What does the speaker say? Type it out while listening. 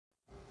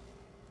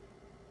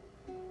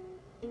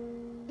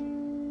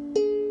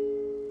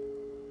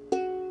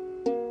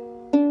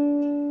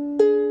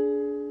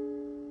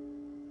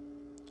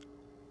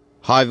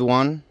Hi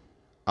everyone,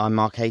 I'm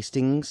Mark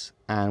Hastings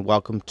and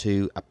welcome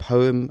to A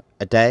Poem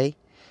a Day,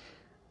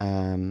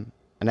 an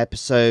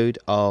episode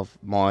of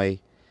my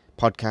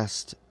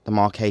podcast, The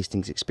Mark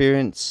Hastings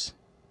Experience,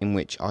 in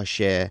which I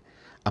share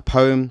a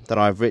poem that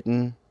I've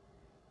written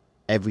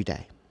every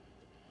day.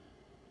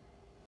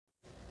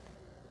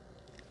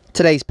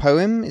 Today's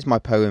poem is my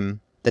poem,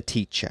 The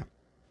Teacher,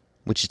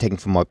 which is taken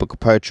from my book of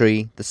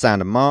poetry, The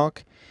Sound of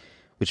Mark,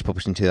 which was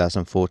published in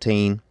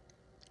 2014,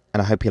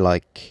 and I hope you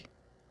like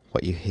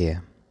what you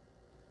hear.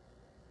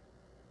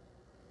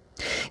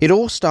 It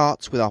all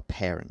starts with our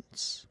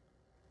parents.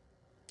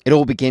 It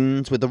all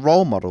begins with the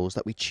role models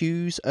that we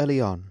choose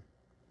early on.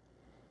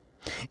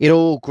 It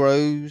all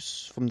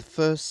grows from the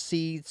first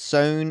seed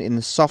sown in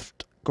the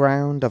soft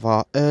ground of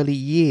our early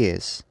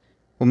years,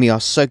 when we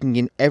are soaking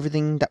in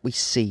everything that we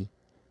see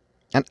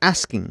and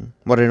asking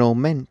what it all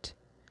meant.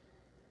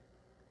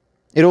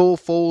 It all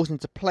falls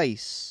into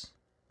place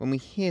when we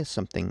hear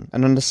something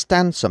and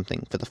understand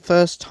something for the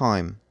first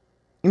time,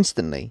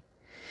 instantly,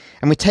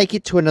 and we take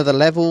it to another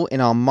level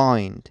in our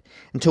mind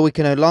until we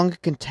can no longer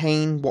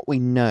contain what we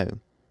know,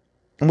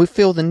 and we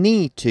feel the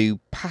need to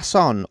pass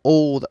on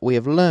all that we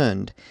have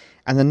learned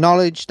and the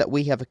knowledge that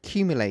we have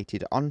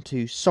accumulated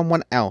onto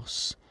someone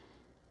else,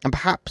 and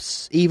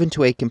perhaps even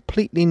to a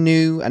completely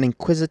new and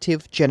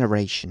inquisitive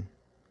generation.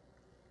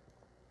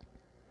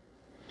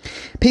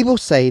 People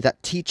say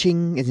that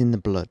teaching is in the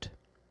blood,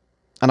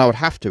 and I would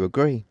have to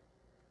agree.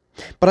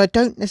 But I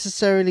don't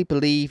necessarily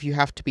believe you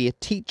have to be a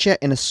teacher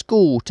in a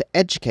school to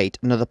educate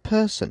another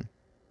person.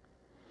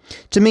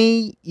 To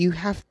me, you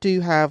have to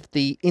have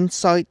the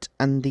insight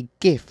and the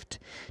gift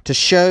to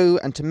show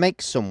and to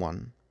make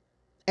someone,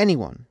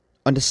 anyone,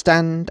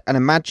 understand and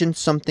imagine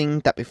something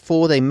that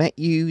before they met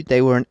you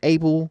they were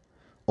unable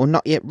or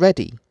not yet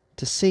ready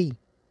to see.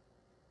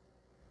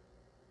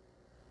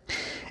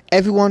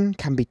 Everyone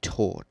can be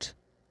taught.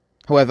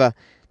 However,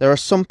 there are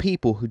some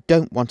people who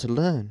don't want to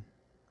learn.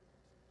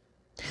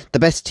 The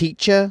best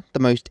teacher, the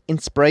most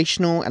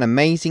inspirational and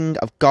amazing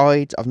of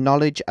guides of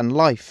knowledge and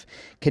life,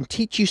 can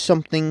teach you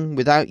something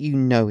without you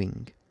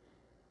knowing.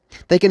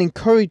 They can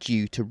encourage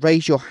you to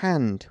raise your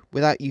hand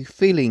without you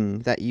feeling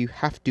that you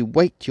have to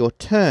wait your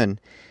turn.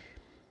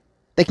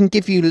 They can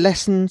give you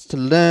lessons to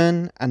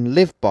learn and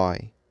live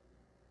by,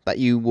 that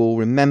you will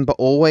remember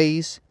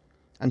always,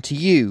 and to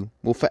you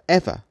will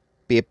forever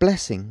be a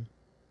blessing.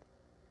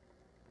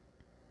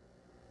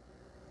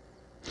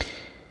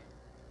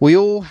 We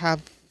all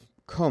have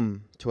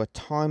come to a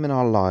time in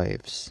our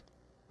lives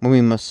when we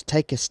must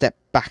take a step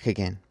back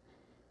again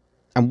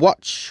and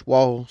watch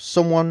while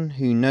someone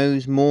who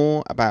knows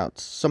more about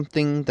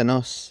something than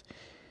us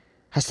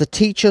has to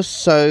teach us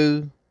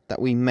so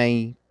that we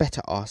may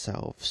better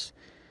ourselves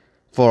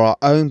for our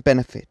own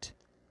benefit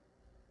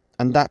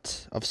and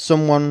that of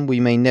someone we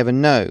may never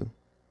know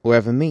or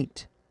ever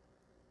meet.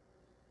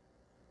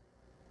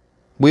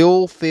 We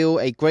all feel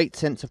a great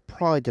sense of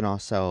pride in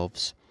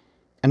ourselves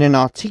and in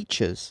our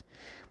teachers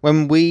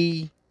when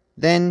we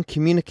then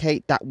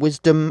communicate that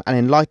wisdom and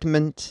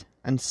enlightenment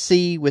and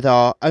see with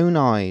our own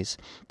eyes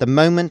the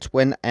moment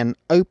when an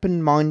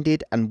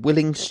open-minded and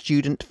willing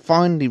student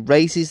finally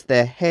raises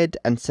their head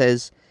and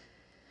says,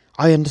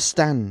 "I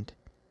understand."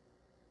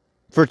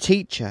 For a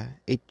teacher,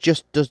 it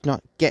just does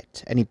not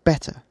get any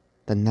better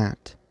than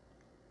that.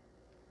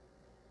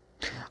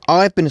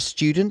 I've been a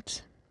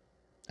student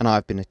and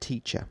I've been a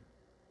teacher.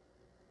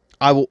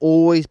 I will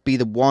always be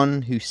the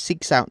one who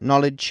seeks out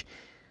knowledge,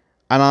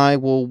 and I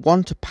will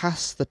want to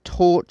pass the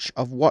torch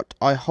of what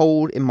I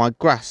hold in my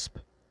grasp,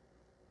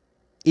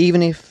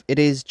 even if it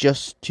is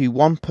just to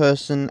one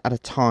person at a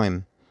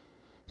time,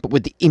 but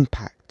with the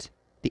impact,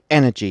 the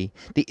energy,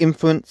 the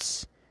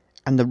influence,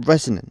 and the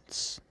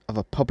resonance of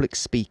a public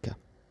speaker.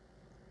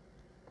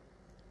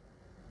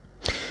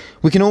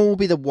 We can all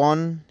be the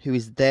one who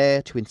is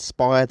there to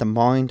inspire the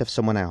mind of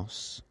someone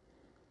else.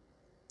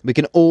 We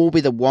can all be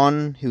the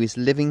one who is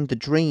living the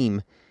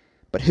dream,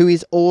 but who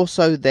is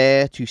also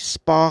there to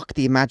spark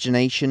the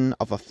imagination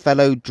of a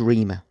fellow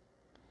dreamer.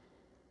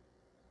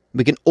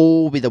 We can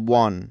all be the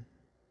one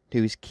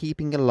who is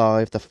keeping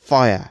alive the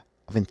fire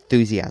of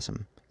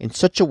enthusiasm in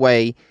such a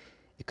way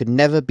it could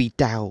never be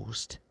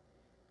doused.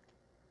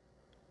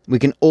 We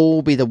can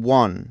all be the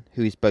one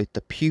who is both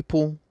the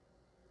pupil,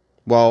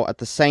 while at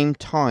the same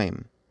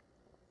time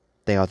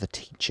they are the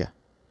teacher.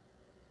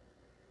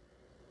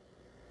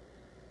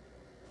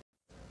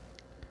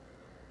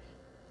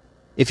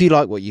 If you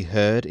like what you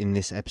heard in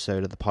this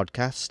episode of the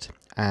podcast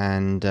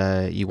and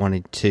you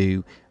wanted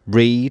to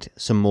read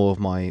some more of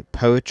my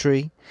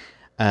poetry,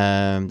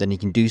 then you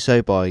can do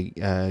so by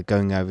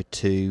going over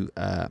to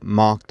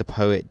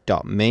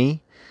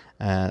markthepoet.me.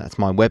 That's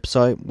my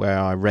website where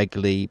I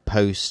regularly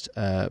post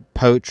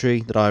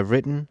poetry that I've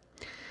written.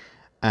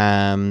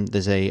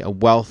 There's a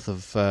wealth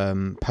of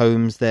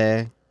poems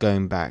there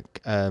going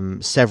back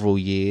several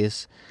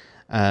years.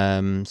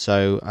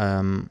 So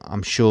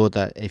I'm sure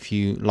that if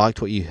you liked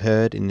what you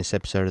heard in this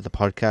episode of the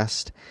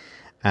podcast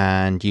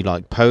and you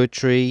like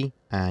poetry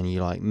and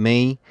you like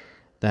me,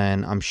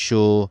 then I'm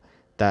sure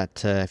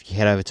that if you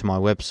head over to my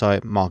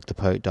website,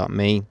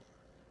 markthepoet.me,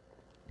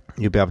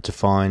 you'll be able to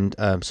find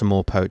some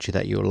more poetry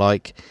that you'll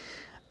like.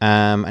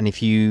 And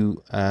if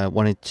you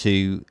wanted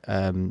to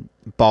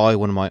buy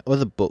one of my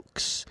other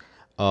books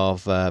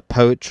of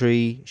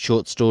poetry,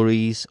 short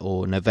stories,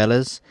 or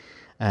novellas,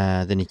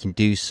 then you can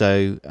do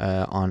so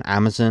on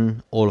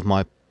Amazon. All of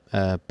my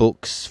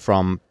books,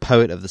 from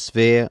Poet of the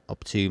Sphere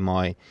up to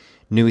my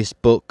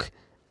newest book,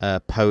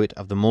 Poet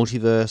of the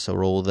Multiverse,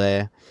 are all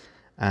there.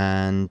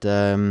 And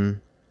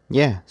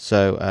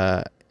so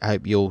I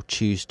hope you'll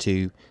choose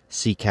to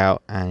seek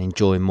out and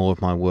enjoy more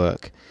of my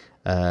work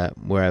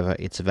wherever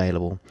it's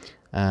available.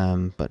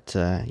 I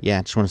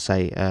just want to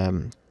say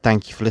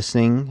thank you for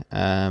listening,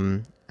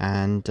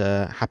 and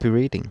happy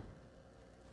reading.